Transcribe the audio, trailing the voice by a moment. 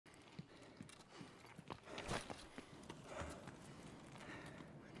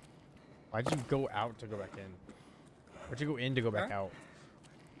Why'd you go out to go back in? Why'd you go in to go back out?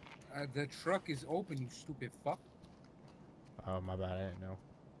 The truck is open, you stupid fuck. Oh, my bad. I didn't know.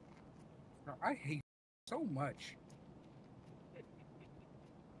 Bro, I hate so much.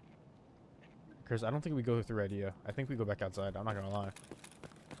 Chris, I don't think we go through idea. I think we go back outside. I'm not gonna lie.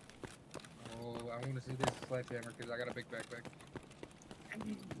 Oh, I want to see this sledgehammer because I got a big backpack.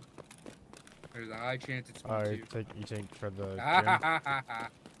 There's a high chance it's me too. You take for the gym?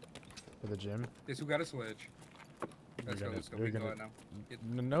 For the gym? Guess who got a sledge? Let's go. We can go out now.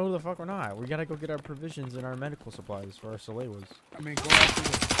 No, the fuck we're not. We gotta go get our provisions and our medical supplies for our Salewas. I mean, go out to the...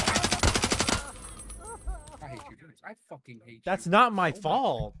 I hate you, James. I fucking hate you. That's not my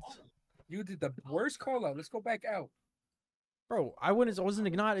fault. You did the worst call out. Let's go back out. Bro, I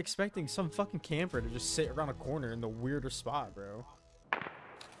wasn't not expecting some fucking camper to just sit around a corner in the weirdest spot, bro.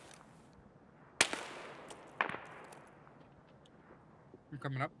 You're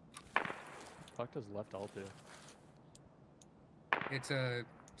coming up. Fuck does left alt do? It's a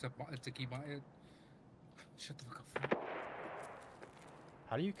key bind. Shut the fuck up.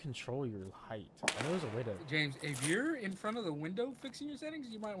 How do you control your height? I know there's a way to. James, if you're in front of the window fixing your settings,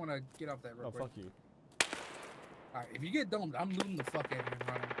 you might want to get off that real quick. Fuck you. Alright, if you get domed, I'm looting the fuck out of you and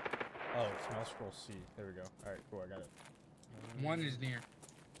running. Oh, small scroll C. There we go. Alright, cool, I got it. One is near.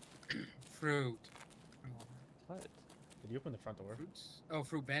 Fruit. What? Did you open the front door? Fruits? Oh,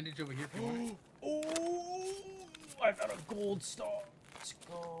 fruit bandage over here if you want. Oh, I found a gold star. Let's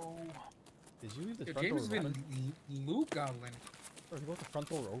go. Did you leave the front James door has open? been loot goblin. Bro, you left the front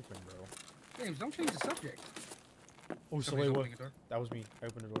door open, bro. James, don't change the subject. Oh, Somebody's Salewa. opening a door. That was me. I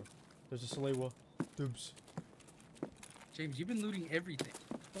opened the door. There's a Salewa. Dubs. James, you've been looting everything.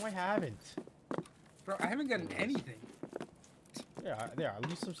 No, I haven't. Bro, I haven't gotten anything. Yeah, I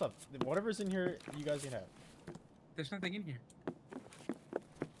leave some stuff. Whatever's in here, you guys can have. There's nothing in here.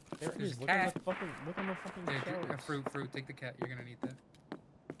 There it There's is. a Look on cat. the fucking There, shelves. fruit. Take the cat. You're gonna need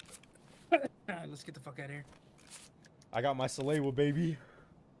that. Let's get the fuck out of here. I got my Salewa, baby.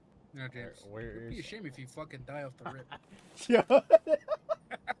 No, James. Where It'd be a shame if you fucking die off the rip. Yeah.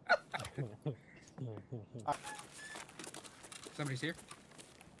 Somebody's here.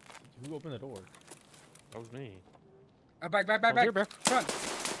 Who opened the door? That was me. Back. Here, bro. Front.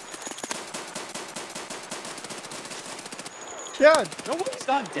 Yeah. Nobody's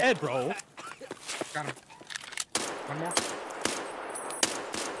not dead, bro. Got him. One more.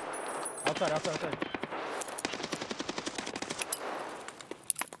 Outside.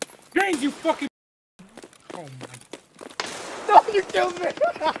 James, you fucking. Oh my. No, you killed me.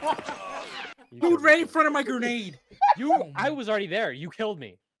 Dude, right in front of my grenade. I was already there. You killed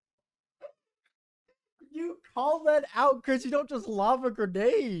me. You call that out because you don't just lob a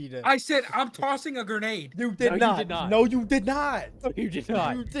grenade. I said I'm tossing a grenade. You did No, not. you did not. No, you did not. You did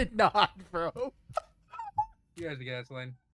not. You did not, bro. You guys are gaslighting.